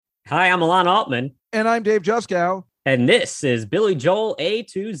Hi, I'm Alon Altman, And I'm Dave Juskow. and this is Billy Joel A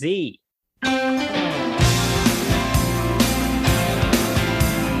to Z. Call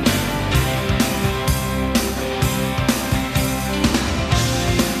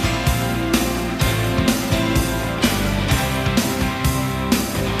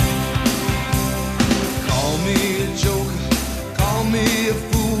me a joker, call me a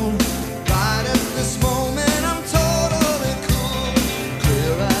fool. Right at this moment, I'm totally cool.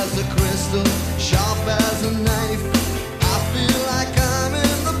 Clear as a crystal, sharp as a knife. I feel like I'm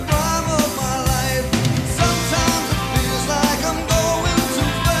in the prime of my life. Sometimes it feels like I'm going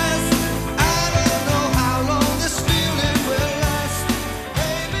too fast. I don't know how long this feeling will last.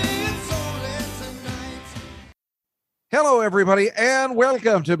 Maybe it's only tonight. Hello, everybody, and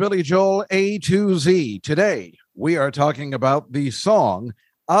welcome to Billy Joel A to Z. Today, we are talking about the song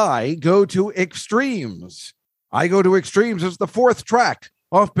I Go to Extremes. I Go to Extremes is the fourth track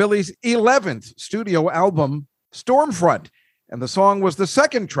off Billy's 11th studio album, Stormfront, and the song was the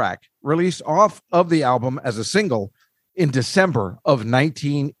second track released off of the album as a single in December of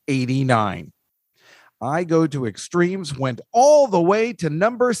 1989. I Go to Extremes went all the way to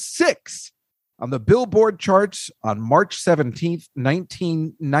number 6 on the Billboard charts on March 17th,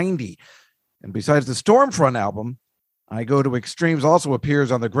 1990. And besides the Stormfront album, I Go to Extremes also appears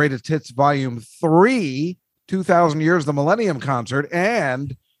on the Greatest Hits Volume 3, 2000 Years, the Millennium Concert,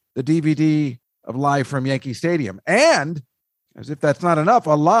 and the DVD of Live from Yankee Stadium. And, as if that's not enough,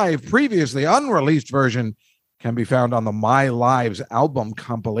 a live, previously unreleased version can be found on the My Lives album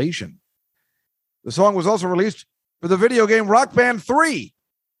compilation. The song was also released for the video game Rock Band 3,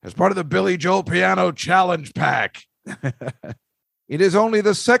 as part of the Billy Joel Piano Challenge Pack. It is only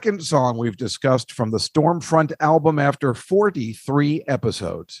the second song we've discussed from the Stormfront album after 43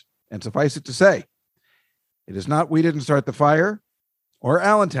 episodes. And suffice it to say, it is not We Didn't Start the Fire or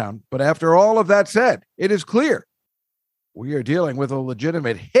Allentown, but after all of that said, it is clear we are dealing with a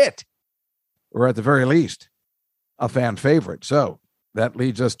legitimate hit, or at the very least, a fan favorite. So that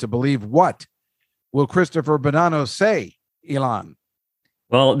leads us to believe what will Christopher Bonanno say, Elon?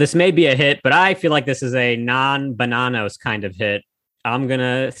 Well, this may be a hit, but I feel like this is a non-Bananos kind of hit. I'm going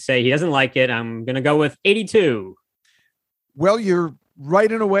to say he doesn't like it. I'm going to go with 82. Well, you're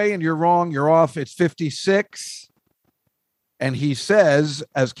right in a way, and you're wrong. You're off. It's 56. And he says,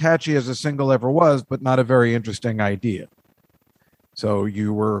 as catchy as a single ever was, but not a very interesting idea. So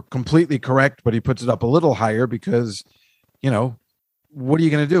you were completely correct, but he puts it up a little higher because, what are you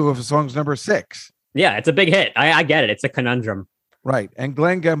going to do if a song's number 6? Yeah, it's a big hit. I get it. It's a conundrum. Right. And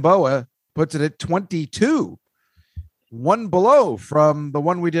Glenn Gamboa puts it at 22. One below from the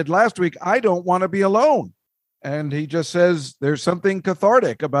one we did last week, I Don't Want to Be Alone. And he just says there's something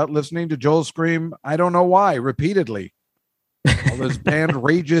cathartic about listening to Joel scream, I don't know why, repeatedly. While his band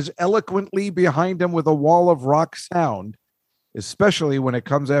rages eloquently behind him with a wall of rock sound, especially when it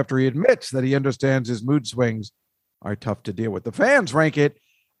comes after he admits that he understands his mood swings are tough to deal with. The fans rank it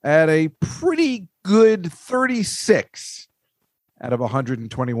at a pretty good 36 out of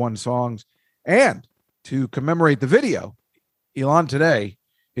 121 songs. And to commemorate the video, Elon today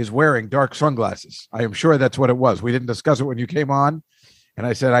is wearing dark sunglasses. I am sure that's what it was. We didn't discuss it when you came on. And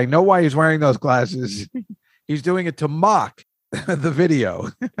I said, I know why he's wearing those glasses. He's doing it to mock the video.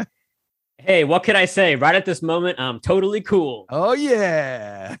 Hey, what could I say? Right at this moment, I'm totally cool. Oh,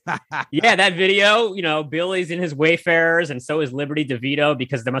 yeah. Yeah, that video, Billy's in his Wayfarers, and so is Liberty DeVito,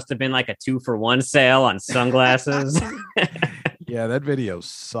 because there must have been like a 2-for-1 sale on sunglasses. Yeah, that video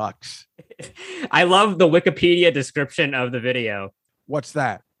sucks. I love the Wikipedia description of the video. What's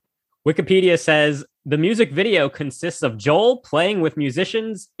that? Wikipedia says the music video consists of Joel playing with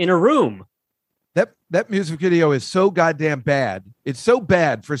musicians in a room. That music video is so goddamn bad. It's so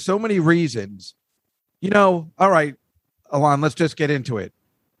bad for so many reasons. All right, Alon, let's just get into it.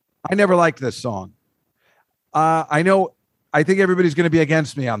 I never liked this song. I think everybody's going to be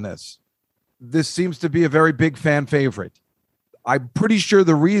against me on this. This seems to be a very big fan favorite. I'm pretty sure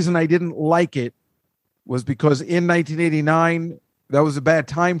the reason I didn't like it was because in 1989, that was a bad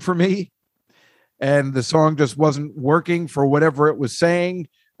time for me. And the song just wasn't working for whatever it was saying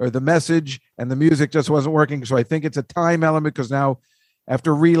or the message, and the music just wasn't working. So I think it's a time element because now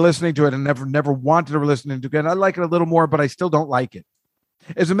after re-listening to it and never wanted to listen to it again, I like it a little more, but I still don't like it.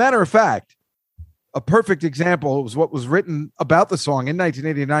 As a matter of fact, a perfect example was what was written about the song in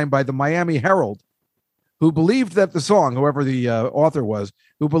 1989 by the Miami Herald, who believed that the song, whoever the author was,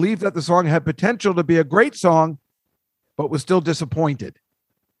 who believed that the song had potential to be a great song, but was still disappointed.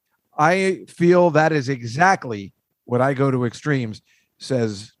 I feel that is exactly what I Go to Extremes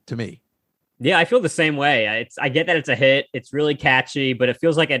says to me. Yeah, I feel the same way. I get that it's a hit. It's really catchy, but it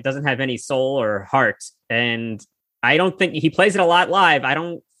feels like it doesn't have any soul or heart. And I don't think he plays it a lot live. I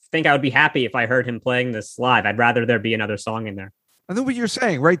don't think I would be happy if I heard him playing this live. I'd rather there be another song in there. I think what you're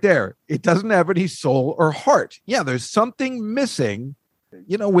saying right there, it doesn't have any soul or heart. Yeah, there's something missing.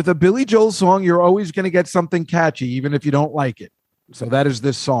 You know, with a Billy Joel song, you're always going to get something catchy, even if you don't like it. So that is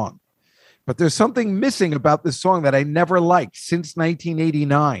this song. But there's something missing about this song that I never liked since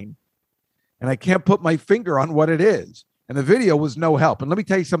 1989. And I can't put my finger on what it is. And the video was no help. And let me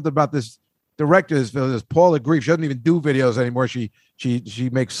tell you something about this director, this Paula Grief. She doesn't even do videos anymore. She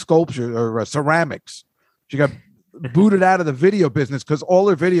makes sculpture or ceramics. She got booted out of the video business because all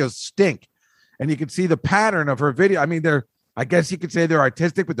her videos stink. And you can see the pattern of her video. I mean, I guess you could say they're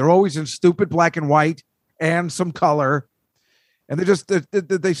artistic, but they're always in stupid black and white and some color. And they're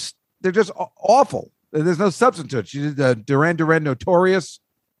just awful. There's no substance to it. She did Duran Duran Notorious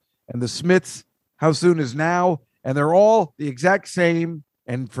and the Smiths, How Soon Is Now, and they're all the exact same.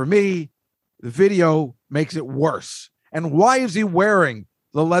 And for me, the video makes it worse. And why is he wearing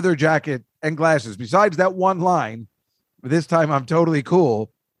the leather jacket and glasses? Besides that one line, this time I'm totally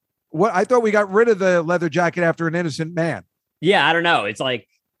cool. What I thought we got rid of the leather jacket after An Innocent Man. Yeah, I don't know. It's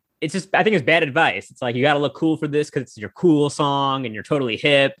just, I think it's bad advice. It's like, you got to look cool for this because it's your cool song and you're totally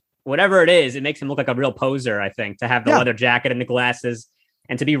hip. Whatever it is, it makes him look like a real poser, I think, to have the leather jacket and the glasses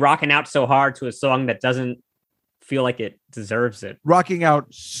and to be rocking out so hard to a song that doesn't feel like it deserves it. Rocking out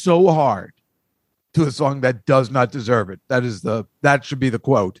so hard to a song that does not deserve it. That should be the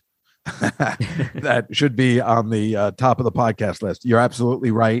quote. That should be on the top of the podcast list. You're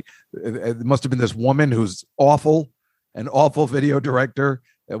absolutely right. It must have been this woman who's awful, an awful video director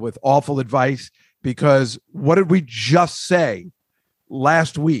with awful advice, because what did we just say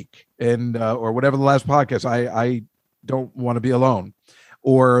last week or whatever the last podcast? I don't want to be alone.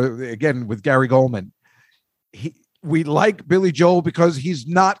 Or again, with Gary Goldman, we like Billy Joel because he's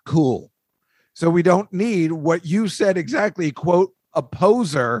not cool. So we don't need what you said exactly, quote, a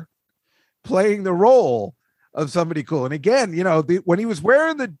poser playing the role of somebody cool. And again, you know, when he was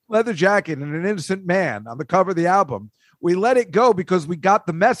wearing the leather jacket and An Innocent Man on the cover of the album, we let it go because we got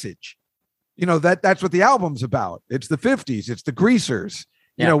the message. You know, that's what the album's about. It's the 50s. It's the greasers.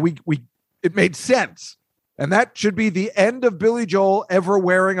 You know, it made sense. And that should be the end of Billy Joel ever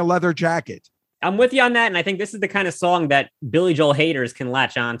wearing a leather jacket. I'm with you on that. And I think this is the kind of song that Billy Joel haters can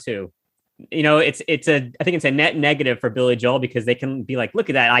latch on to. You know, I think it's a net negative for Billy Joel because they can be like, look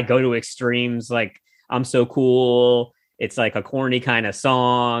at that. I go to extremes. Like, I'm so cool. It's like a corny kind of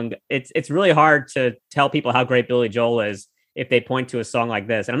song. It's really hard to tell people how great Billy Joel is if they point to a song like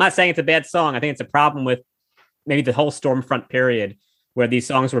this. And I'm not saying it's a bad song. I think it's a problem with maybe the whole Stormfront period where these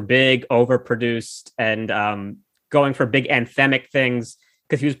songs were big, overproduced, and going for big anthemic things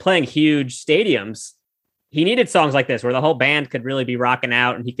because he was playing huge stadiums. He needed songs like this where the whole band could really be rocking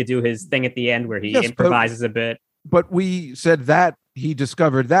out and he could do his thing at the end where he improvises a bit. But we said that he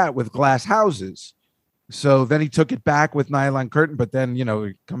discovered that with Glass Houses. So then he took it back with Nylon Curtain, but then, you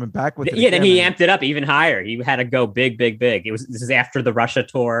know, coming back with it again, then he amped it up even higher. He had to go big, big, big. This is after the Russia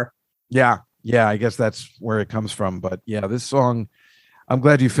tour. Yeah, I guess that's where it comes from. But yeah, this song, I'm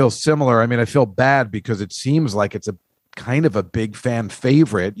glad you feel similar. I mean, I feel bad because it seems like it's a kind of a big fan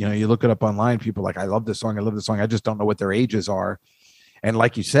favorite. You know, you look it up online, people are like, I love this song. I just don't know what their ages are. And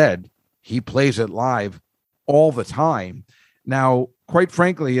like you said, he plays it live all the time. Now, quite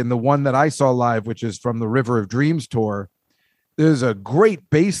frankly, in the one that I saw live, which is from the River of Dreams tour, there's a great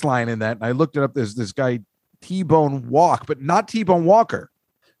bass line in that. And I looked it up. There's this guy, T-Bone Walk, but not T-Bone Walker,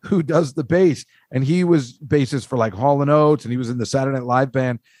 who does the bass. And he was bassist for like Hall & Oates, and he was in the Saturday Night Live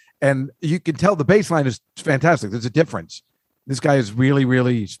band. And you can tell the bass line is fantastic. There's a difference. This guy is really,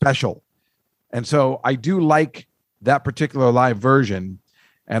 really special. And so I do like that particular live version.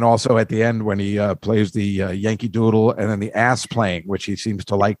 And also at the end when he plays the Yankee Doodle and then the ass playing, which he seems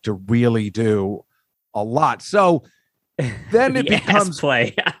to like to really do a lot. So then it becomes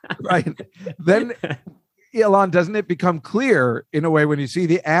play. Right. Then, Elon, doesn't it become clear in a way when you see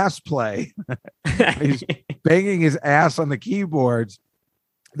the ass play, he's banging his ass on the keyboards,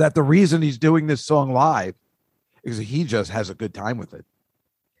 that the reason he's doing this song live is he just has a good time with it.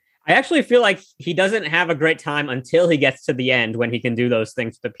 I actually feel like he doesn't have a great time until he gets to the end when he can do those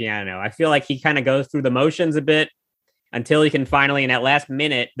things to the piano. I feel like he kind of goes through the motions a bit until he can finally, in that last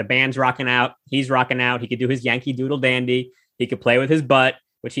minute, the band's rocking out, he's rocking out, he could do his Yankee Doodle Dandy, he could play with his butt,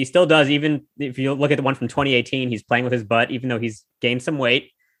 which he still does. Even if you look at the one from 2018, he's playing with his butt, even though he's gained some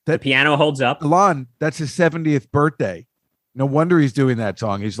weight. The piano holds up. Elon, that's his 70th birthday. No wonder he's doing that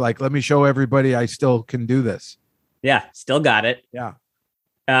song. He's like, let me show everybody I still can do this. Yeah, still got it. Yeah.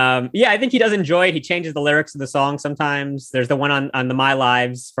 Yeah, I think he does enjoy it. He changes the lyrics of the song sometimes. There's the one on the My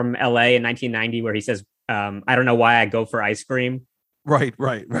Lives from LA in 1990 where he says, I don't know why I go for ice cream. Right.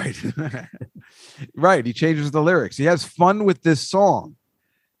 Right. He changes the lyrics. He has fun with this song.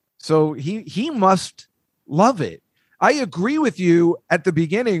 So he must love it. I agree with you at the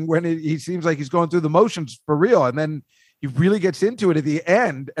beginning when he seems like he's going through the motions for real. And then he really gets into it at the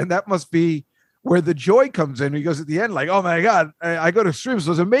end. And that must be where the joy comes in. He goes at the end like, oh my God, I go to streams. It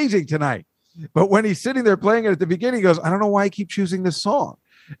was amazing tonight. But when he's sitting there playing it at the beginning, he goes, I don't know why I keep choosing this song.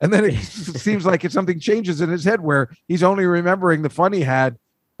 And then it seems like something changes in his head where he's only remembering the fun he had.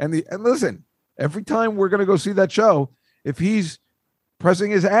 And listen, every time we're going to go see that show, if he's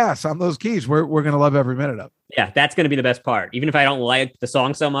pressing his ass on those keys, we're going to love every minute of it. Yeah, that's going to be the best part. Even if I don't like the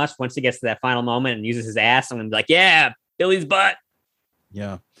song so much, once he gets to that final moment and uses his ass, I'm going to be like, yeah, Billy's butt.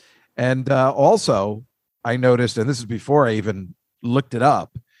 Yeah. And also, I noticed, and this is before I even looked it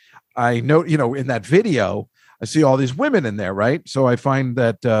up, I know, in that video, I see all these women in there, right? So I find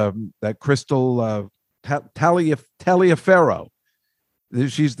that that Crystal Taliaferro,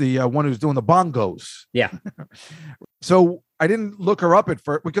 she's the one who's doing the bongos. Yeah. So I didn't look her up at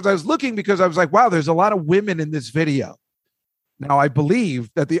first because I was like, wow, there's a lot of women in this video. Now I believe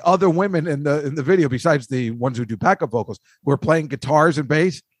that the other women in the video, besides the ones who do backup vocals, who are playing guitars and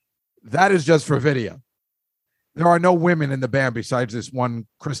bass, that is just for video. There are no women in the band besides this one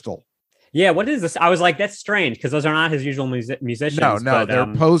Crystal. Yeah, what is this? I was like, that's strange because those are not his usual musicians. No, but,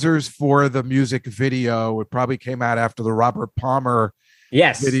 they're posers for the music video. It probably came out after the Robert Palmer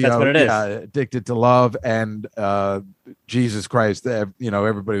video. That's what it is. Addicted to Love and Jesus Christ.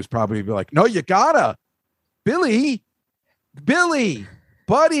 Everybody was probably like, no, you gotta. Billy,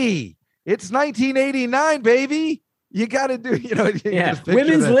 buddy, it's 1989, baby. You got to do,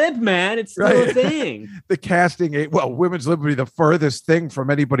 women's lib, man. It's still a thing. The casting, women's lib would be the furthest thing from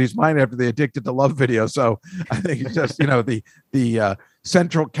anybody's mind after the Addicted to Love video. So I think it's just, the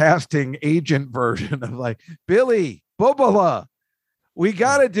central casting agent version of like, Billy, Bubala, we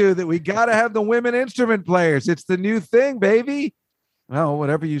got to do that. We got to have the women instrument players. It's the new thing, baby. Well,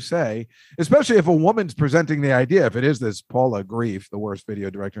 whatever you say, especially if a woman's presenting the idea, if it is this Paula Grief, the worst video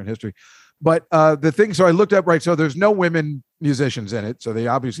director in history. But the thing, so I looked up, right, so there's no women musicians in it. So they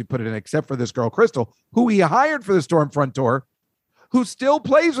obviously put it in except for this girl, Crystal, who he hired for the Stormfront tour, who still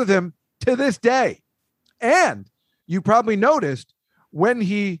plays with him to this day. And you probably noticed when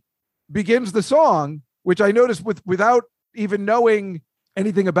he begins the song, which I noticed without even knowing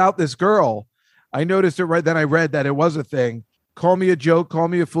anything about this girl, I noticed it right then. I read that it was a thing. Call me a joke, call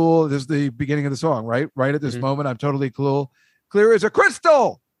me a fool. This is the beginning of the song, right? Right at this moment, I'm totally clear as a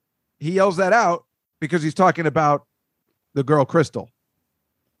crystal. He yells that out because he's talking about the girl Crystal.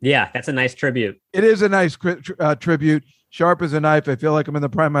 Yeah, that's a nice tribute. It is a nice tribute. Sharp as a knife. I feel like I'm in the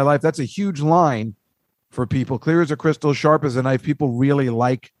prime of my life. That's a huge line for people. Clear as a crystal, sharp as a knife. People really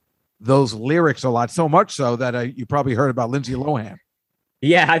like those lyrics a lot. So much so that you probably heard about Lindsay Lohan.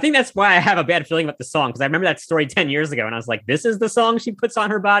 Yeah, I think that's why I have a bad feeling about the song, because I remember that story 10 years ago and I was like, this is the song she puts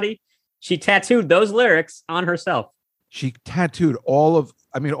on her body. She tattooed those lyrics on herself. She tattooed all of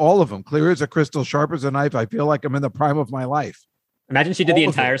them. Clear as a crystal, sharp as a knife. I feel like I'm in the prime of my life. Imagine she did the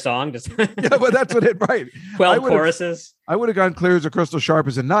entire song. Just yeah, but that's what right. 12 choruses. I would have gone clear as a crystal, sharp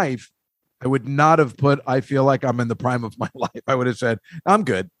as a knife. I would not have put, I feel like I'm in the prime of my life. I would have said, I'm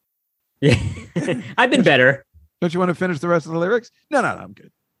good. Yeah, I've been better. Don't you want to finish the rest of the lyrics? No, I'm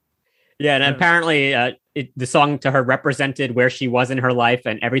good. Yeah, and apparently the song to her represented where she was in her life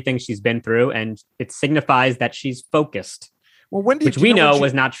and everything she's been through, and it signifies that she's focused. Well, when did which we know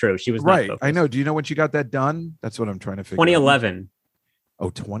was not true. She was right. Not focused. I know. Do you know when she got that done? That's what I'm trying to figure 2011. out. Oh,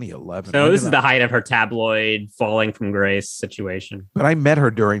 2011. So this is the height of her tabloid falling from grace situation. But I met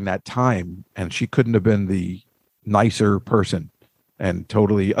her during that time, and she couldn't have been the nicer person. And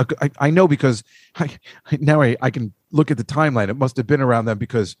totally, I know because I can look at the timeline. It must have been around then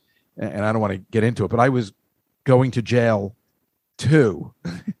because, and I don't want to get into it, but I was going to jail too.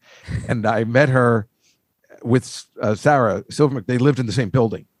 And I met her with Sarah Silverman. They lived in the same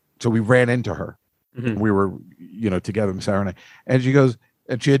building. So we ran into her. Mm-hmm. We were, together, Sarah and I. And she goes,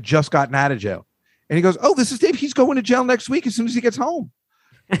 and she had just gotten out of jail. And he goes, oh, this is Dave. He's going to jail next week as soon as he gets home.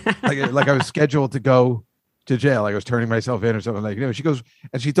 like I was scheduled to go to jail. I was turning myself in or something like, she goes,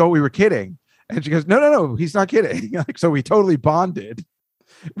 and she thought we were kidding. And she goes, no, he's not kidding. So we totally bonded,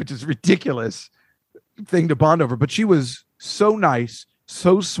 which is a ridiculous thing to bond over. But she was so nice,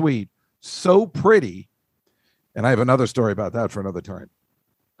 so sweet, so pretty. And I have another story about that for another time.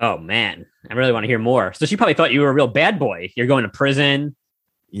 Oh, man. I really want to hear more. So she probably thought you were a real bad boy. You're going to prison.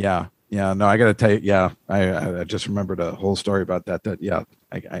 Yeah. Yeah, no, I got to tell you. Yeah, I just remembered a whole story about that.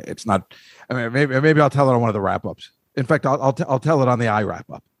 It's not. I mean, maybe I'll tell it on one of the wrap ups. In fact, I'll tell it on the I wrap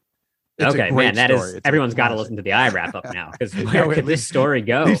up. It's okay, a great man, that story. is everyone's got to listen to the I wrap up now because where could this story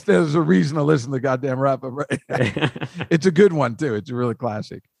go? At least there's a reason to listen to the goddamn wrap up. Right? It's a good one too. It's a really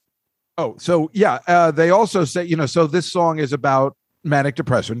classic. Oh, so yeah, they also say, so this song is about manic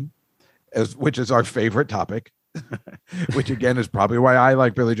depression, which is our favorite topic. Which again is probably why I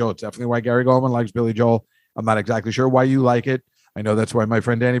like Billy Joel. It's definitely why Gary Goldman likes Billy Joel. I'm not exactly sure why you like it. I know that's why my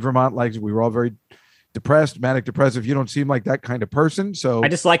friend Danny Vermont likes it. We were all very depressed, manic depressive. You don't seem like that kind of person. So I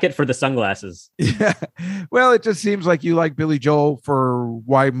just like it for the sunglasses. Yeah. Well, it just seems like you like Billy Joel for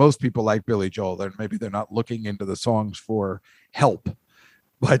why most people like Billy Joel. Maybe they're not looking into the songs for help.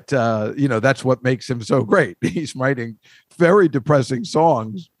 But that's what makes him so great. He's writing very depressing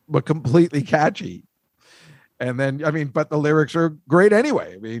songs, but completely catchy. And then, but the lyrics are great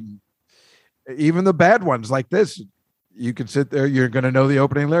anyway. I mean, even the bad ones like this, you can sit there, you're going to know the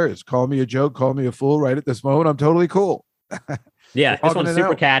opening lyrics. Call me a joke, call me a fool. Right at this moment, I'm totally cool. Yeah, this one's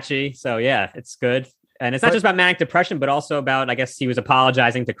super catchy. So yeah, it's good. And it's not just about manic depression, but also about, I guess he was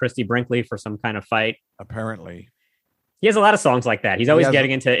apologizing to Christy Brinkley for some kind of fight. Apparently. He has a lot of songs like that. He's always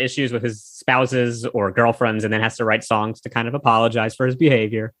getting into issues with his spouses or girlfriends and then has to write songs to kind of apologize for his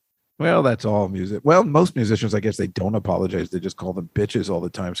behavior. Well, that's all music. Well, most musicians, I guess, they don't apologize. They just call them bitches all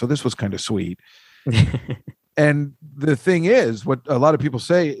the time. So this was kind of sweet. And the thing is, what a lot of people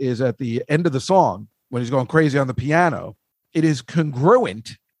say is at the end of the song, when he's going crazy on the piano, it is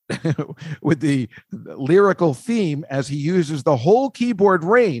congruent with the lyrical theme as he uses the whole keyboard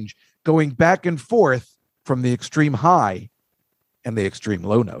range going back and forth from the extreme high and the extreme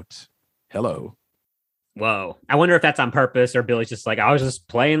low notes. Hello. Whoa. I wonder if that's on purpose or Billy's just like, I was just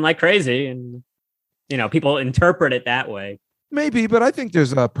playing like crazy. And, people interpret it that way. Maybe, but I think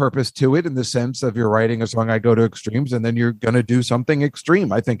there's a purpose to it in the sense of you're writing a song, I go to extremes, and then you're going to do something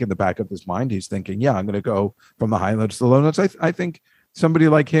extreme. I think in the back of his mind, he's thinking, yeah, I'm going to go from the high notes to the low notes. I think somebody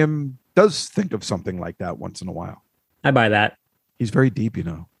like him does think of something like that once in a while. I buy that. He's very deep,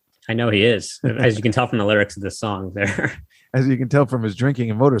 I know he is, as you can tell from the lyrics of this song there. As you can tell from his drinking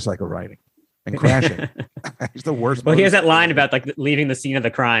and motorcycle riding. And crashing. He's the worst. Well, he has that line about like leaving the scene of the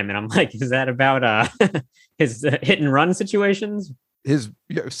crime, and I'm like, is that about his hit and run situations? His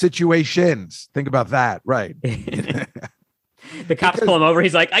situations. Think about that, right? The cops pull him over.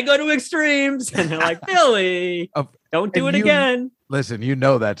 He's like, I go to extremes, and they're like, Billy, don't do it again. Listen,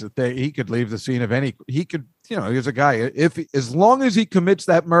 that's a thing. He could leave the scene of any. He could, here's a guy. As long as he commits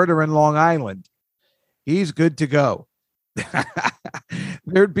that murder in Long Island, he's good to go.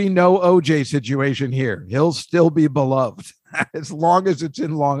 There'd be no OJ situation here. He'll still be beloved as long as it's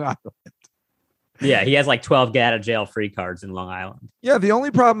in Long Island. Yeah, he has like 12 get out of jail free cards in Long Island. Yeah, the only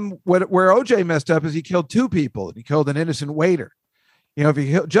problem where OJ messed up is he killed two people. He killed an innocent waiter. If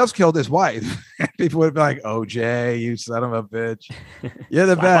he just killed his wife, people would be like, OJ, you son of a bitch. You're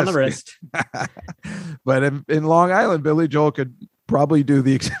the best. On the wrist. But in Long Island, Billy Joel could probably do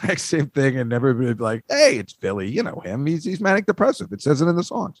the exact same thing and never be like, hey, it's Billy. You know him. He's manic depressive. It says it in the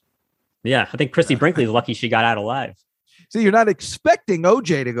songs. Yeah, I think Christy Brinkley's lucky she got out alive. See, you're not expecting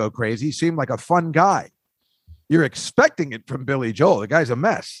OJ to go crazy. He seemed like a fun guy. You're expecting it from Billy Joel. The guy's a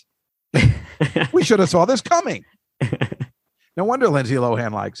mess. We should have saw this coming. No wonder Lindsay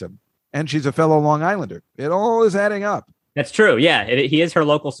Lohan likes him. And she's a fellow Long Islander. It all is adding up. That's true. Yeah, he is her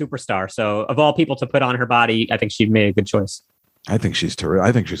local superstar. So of all people to put on her body, I think she made a good choice. I think she's terrific.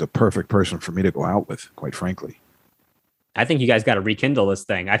 I think she's a perfect person for me to go out with, quite frankly. I think you guys got to rekindle this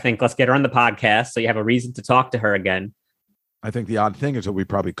thing. I think let's get her on the podcast so you have a reason to talk to her again. I think the odd thing is that we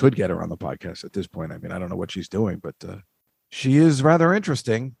probably could get her on the podcast at this point. I mean, I don't know what she's doing, but she is rather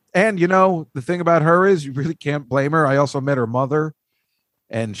interesting. And, the thing about her is you really can't blame her. I also met her mother,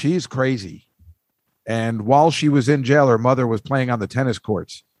 and she's crazy. And while she was in jail, her mother was playing on the tennis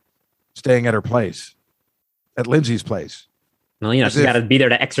courts, staying at her place, at Lindsay's place. Well, she's got to be there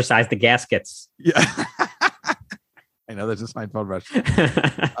to exercise the gaskets. Yeah. I know there's a Seinfeld rush.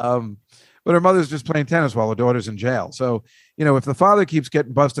 But her mother's just playing tennis while her daughter's in jail. So, if the father keeps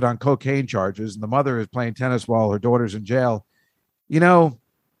getting busted on cocaine charges and the mother is playing tennis while her daughter's in jail,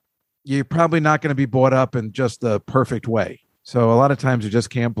 you're probably not going to be brought up in just the perfect way. So a lot of times you just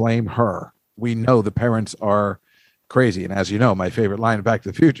can't blame her. We know the parents are crazy. And as you know, my favorite line in Back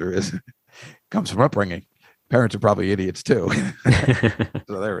to the Future comes from upbringing. Parents are probably idiots too.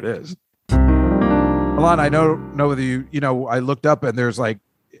 So there it is. Alon, I know whether I looked up and there's like,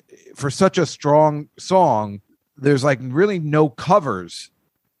 for such a strong song, there's like really no covers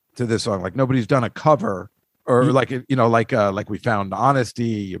to this song. Like nobody's done a cover or like like we found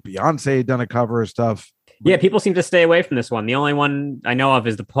Honesty. Beyonce had done a cover of stuff. Yeah, people seem to stay away from this one. The only one I know of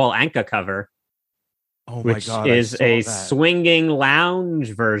is the Paul Anka cover, Oh my which God, is a that. swinging lounge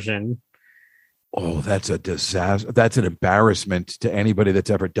version. Oh, that's a disaster. That's an embarrassment to anybody that's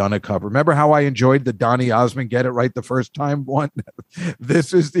ever done a cover. Remember how I enjoyed the Donny Osmond Get It Right the First Time one?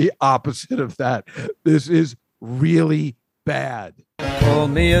 This is the opposite of that. This is really bad. Call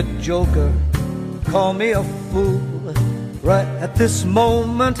me a joker, call me a fool. Right at this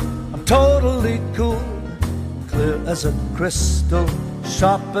moment, I'm totally cool. Clear as a crystal,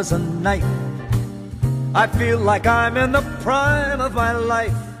 sharp as a knife. I feel like I'm in the prime of my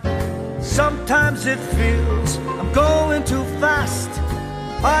life. Sometimes it feels I'm going too fast.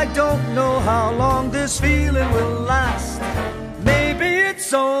 I don't know how long this feeling will last. Maybe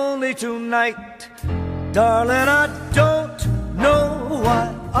it's only tonight. Darling, I don't know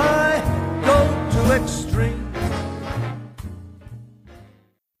why I go to extreme.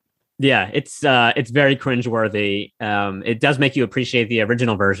 Yeah, it's very cringeworthy. It does make you appreciate the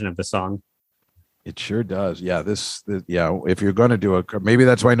original version of the song. It sure does. Yeah, if you're going to do maybe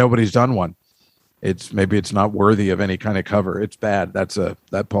that's why nobody's done one. Maybe it's not worthy of any kind of cover. It's bad.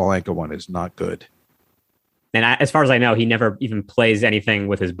 That Paul Anka one is not good. And as far as I know, he never even plays anything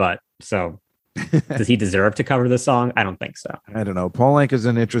with his butt. So does he deserve to cover the song? I don't think so. I don't know. Paul Anka's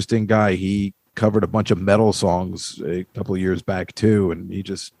an interesting guy. He covered a bunch of metal songs a couple of years back too, and he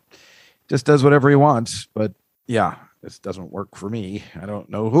just does whatever he wants. But yeah, this doesn't work for me. I don't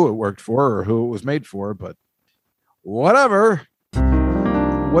know who it worked for or who it was made for, but whatever.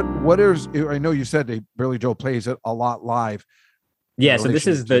 What is? I know you said Billy Joel plays it a lot live. Yeah, so this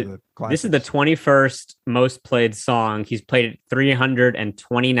is the 21st most played song. He's played it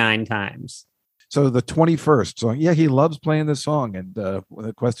 329 times. So the 21st song. Yeah, he loves playing this song, and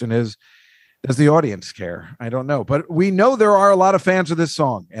the question is, does the audience care? I don't know, but we know there are a lot of fans of this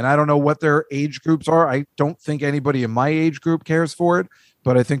song, and I don't know what their age groups are. I don't think anybody in my age group cares for it,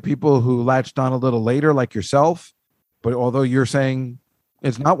 but I think people who latched on a little later, like yourself, but although you're saying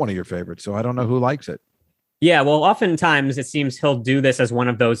it's not one of your favorites, so I don't know who likes it. Yeah, well, oftentimes it seems he'll do this as one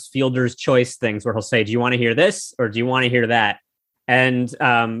of those fielder's choice things where he'll say, do you want to hear this or do you want to hear that? And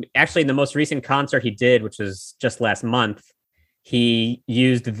actually, in the most recent concert he did, which was just last month, he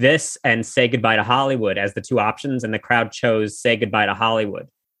used this and Say Goodbye to Hollywood as the two options, and the crowd chose Say Goodbye to Hollywood.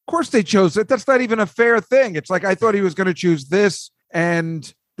 Of course they chose it. That's not even a fair thing. It's like I thought he was going to choose this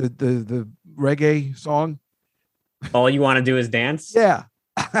and the reggae song. All You Want to Do Is Dance? Yeah.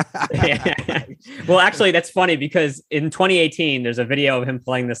 Yeah. Well, actually, that's funny because in 2018, there's a video of him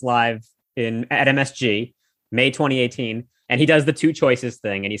playing this live at MSG, May 2018, and he does the two choices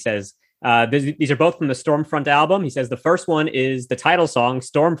thing, and he says, these are both from the Stormfront album. He says the first one is the title song,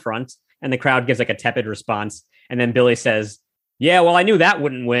 Stormfront, and the crowd gives like a tepid response. And then Billy says, yeah, well, I knew that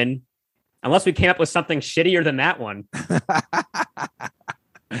wouldn't win unless we came up with something shittier than that one.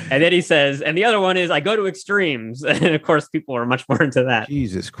 And then he says, and the other one is I Go to Extremes. And of course, people are much more into that.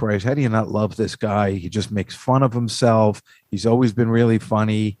 Jesus Christ. How do you not love this guy? He just makes fun of himself. He's always been really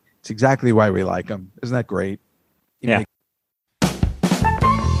funny. It's exactly why we like him. Isn't that great? Yeah.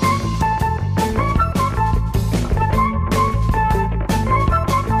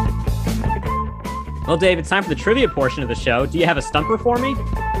 Well, Dave, it's time for the trivia portion of the show. Do you have a stumper for me?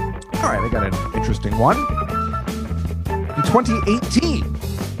 All right, I got an interesting one. In 2018,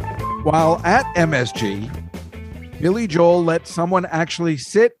 while at MSG, Billy Joel let someone actually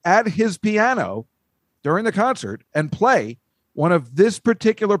sit at his piano during the concert and play one of this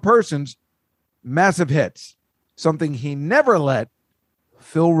particular person's massive hits, something he never let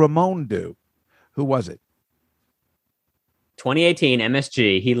Phil Ramone do. Who was it? 2018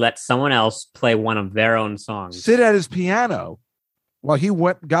 MSG, he let someone else play one of their own songs. Sit at his piano while he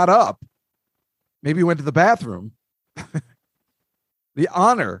got up, maybe went to the bathroom. The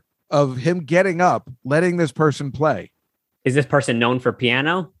honor of him getting up, letting this person play. Is this person known for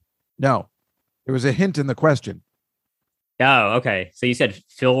piano? No. There was a hint in the question. Oh, okay. So you said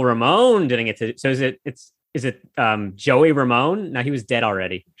Phil Ramone didn't get to. So is it Joey Ramone? No, he was dead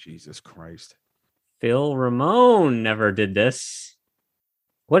already. Jesus Christ. Phil Ramone never did this.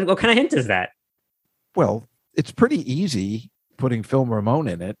 What kind of hint is that? Well, it's pretty easy putting Phil Ramone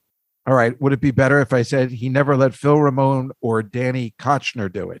in it. All right. Would it be better if I said he never let Phil Ramone or Danny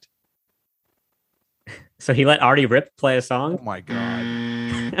Kochner do it? So he let Artie Rip play a song? Oh, my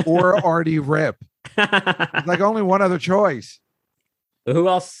God. Or Artie Rip. It's like only one other choice. Who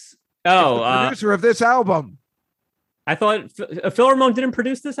else? Oh, the producer of this album. I thought Phil Ramone didn't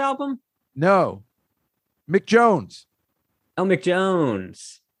produce this album? No. Mick Jones. Oh, Mick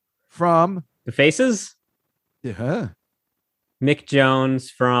Jones. From The Faces? Yeah. Mick Jones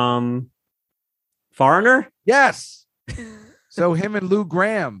from Foreigner. Yes. So him and Lou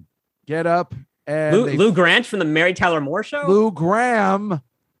Graham get up and Lou Grant from the Mary Tyler Moore Show. Lou Graham.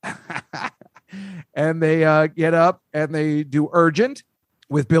 And they get up and they do Urgent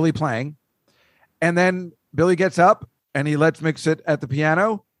with Billy playing. And then Billy gets up and he lets Mick sit at the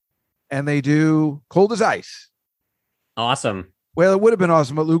piano and they do Cold as Ice. Awesome. Well, it would have been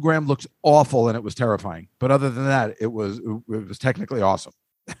awesome, but Lou Graham looks awful and it was terrifying. But other than that, it was technically awesome.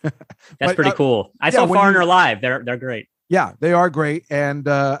 That's pretty cool. I saw Foreigner live. They're great. Yeah, they are great. And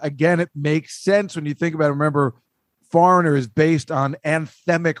again, it makes sense when you think about it. Remember, Foreigner is based on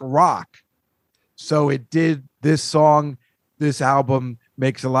anthemic rock. So it did this song, this album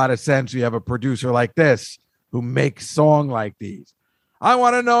makes a lot of sense. You have a producer like this who makes song like these. I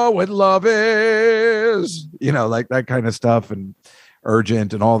want to know what love is, like that kind of stuff, and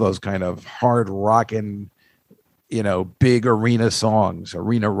Urgent and all those kind of hard rocking, big arena songs,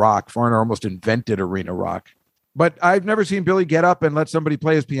 arena rock. Foreigner almost invented arena rock. But I've never seen Billy get up and let somebody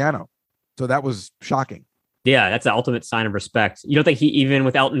play his piano. So that was shocking. Yeah, that's the ultimate sign of respect. You don't think he, even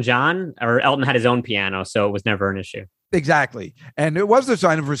with Elton John, or Elton had his own piano, so it was never an issue. Exactly. And it was a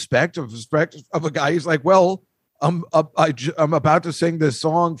sign of respect of a guy who's like, well, I'm about to sing this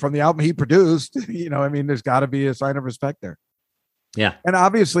song from the album he produced. There's got to be a sign of respect there. Yeah. And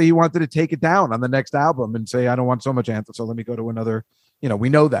obviously he wanted to take it down on the next album and say, I don't want so much anthem, so let me go to another. We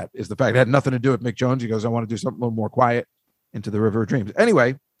know that is the fact. It had nothing to do with Mick Jones. He goes, I want to do something a little more quiet, Into the River of Dreams.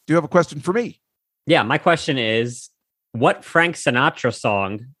 Anyway, do you have a question for me? Yeah, my question is, what Frank Sinatra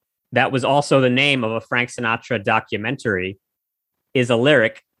song that was also the name of a Frank Sinatra documentary is a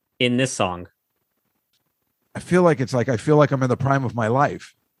lyric in this song? I feel like I'm in the prime of my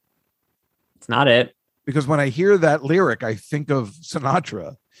life. It's not it. Because when I hear that lyric, I think of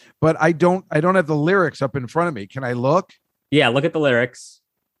Sinatra, but I don't have the lyrics up in front of me. Can I look? Yeah, look at the lyrics.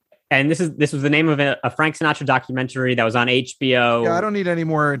 And this was the name of a Frank Sinatra documentary that was on HBO. Yeah, I don't need any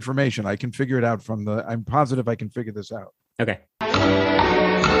more information. I can figure it out I'm positive I can figure this out. Okay.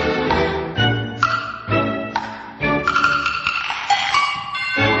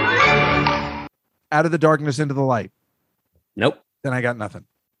 Out of the darkness into the light. Nope. Then I got nothing.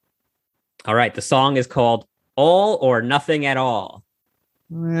 All right. The song is called All or Nothing at All.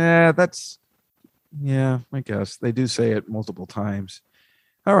 Yeah, I guess. They do say it multiple times.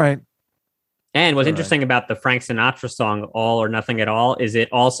 All right. And what's interesting about the Frank Sinatra song, All or Nothing at All, is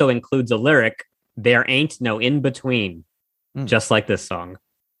it also includes a lyric, there ain't no in between, just like this song.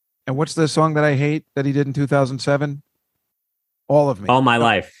 And what's the song that I hate that he did in 2007? All of Me. All My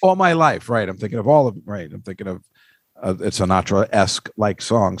Life. All My Life. Right. I'm thinking of I'm thinking of a Sinatra-esque like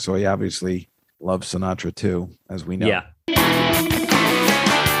song. So he obviously loves Sinatra too, as we know. Yeah.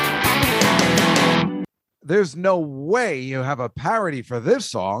 There's no way you have a parody for this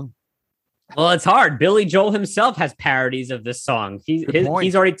song. Well, it's hard. Billy Joel himself has parodies of this song. He's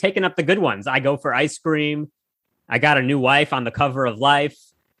already taken up the good ones. I Go for Ice Cream. I Got a New Wife on the cover of Life.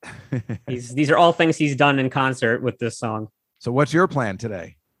 These are all things he's done in concert with this song. So what's your plan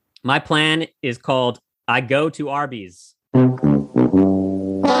today? My plan is called I Go to Arby's.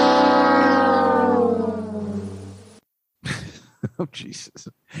 Oh, Jesus.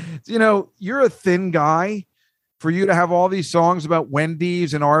 You're a thin guy. For you to have all these songs about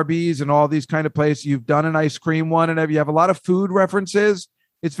Wendy's and Arby's and all these kind of places, you've done an ice cream one and you have a lot of food references.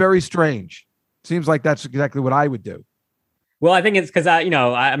 It's very strange. Seems like that's exactly what I would do. Well, I think it's because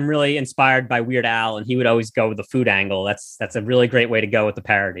I'm really inspired by Weird Al, and he would always go with the food angle. That's a really great way to go with the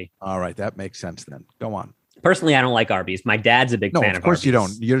parody. All right, that makes sense then. Go on. Personally, I don't like Arby's. My dad's a big fan of Arby's. Of course you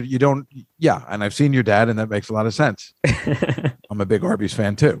don't. You don't. Yeah, and I've seen your dad, and that makes a lot of sense. I'm a big Arby's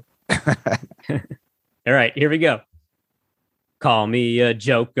fan too. All right, here we go. Call me a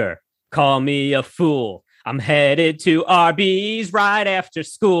joker. Call me a fool. I'm headed to Arby's right after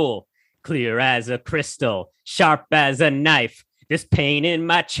school. Clear as a crystal, sharp as a knife. This pain in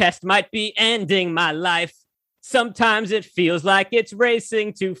my chest might be ending my life. Sometimes it feels like it's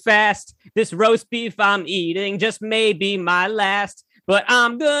racing too fast. This roast beef I'm eating just may be my last. But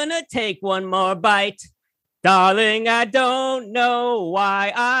I'm gonna take one more bite. Darling, I don't know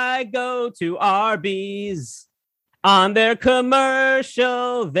why I go to Arby's. On their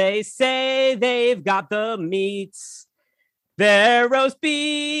commercial, they say they've got the meats. Their roast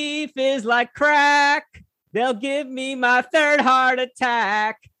beef is like crack. They'll give me my third heart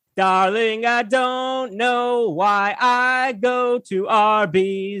attack. Darling, I don't know why I go to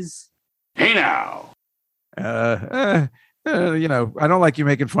Arby's. Hey now. I don't like you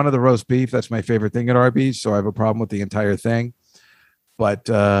making fun of the roast beef. That's my favorite thing at Arby's. So I have a problem with the entire thing. But,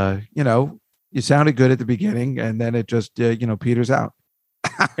 You sounded good at the beginning, and then it just peters out.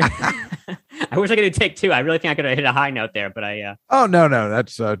 I wish I could do take two. I really think I could have hit a high note there, but I. Oh no,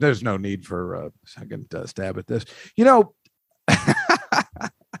 that's there's no need for a second stab at this. No,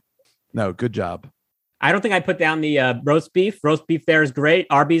 good job. I don't think I put down the roast beef. Roast beef there is great.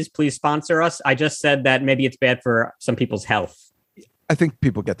 Arby's, please sponsor us. I just said that maybe it's bad for some people's health. I think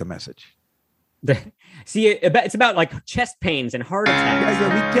people get the message. See, it's about like chest pains and heart attacks.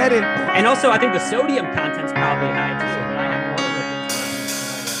 Yeah, we get it. And also, I think the sodium content's probably high too. But I have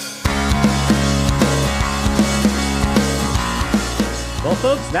more. Well,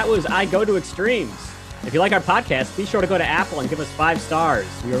 folks, that was I Go to Extremes. If you like our podcast, be sure to go to Apple and give us 5 stars.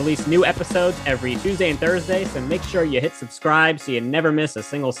 We release new episodes every Tuesday and Thursday, so make sure you hit subscribe so you never miss a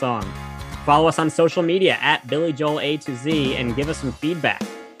single song. Follow us on social media at Billy Joel A to Z and give us some feedback.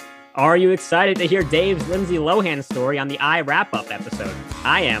 Are you excited to hear Dave's Lindsay Lohan story on the I Wrap-Up episode?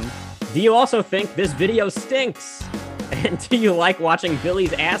 I am. Do you also think this video stinks? And do you like watching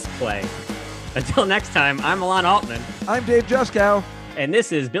Billy's ass play? Until next time, I'm Milan Altman. I'm Dave Juskow. And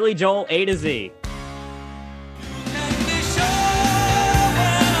this is Billy Joel A to Z.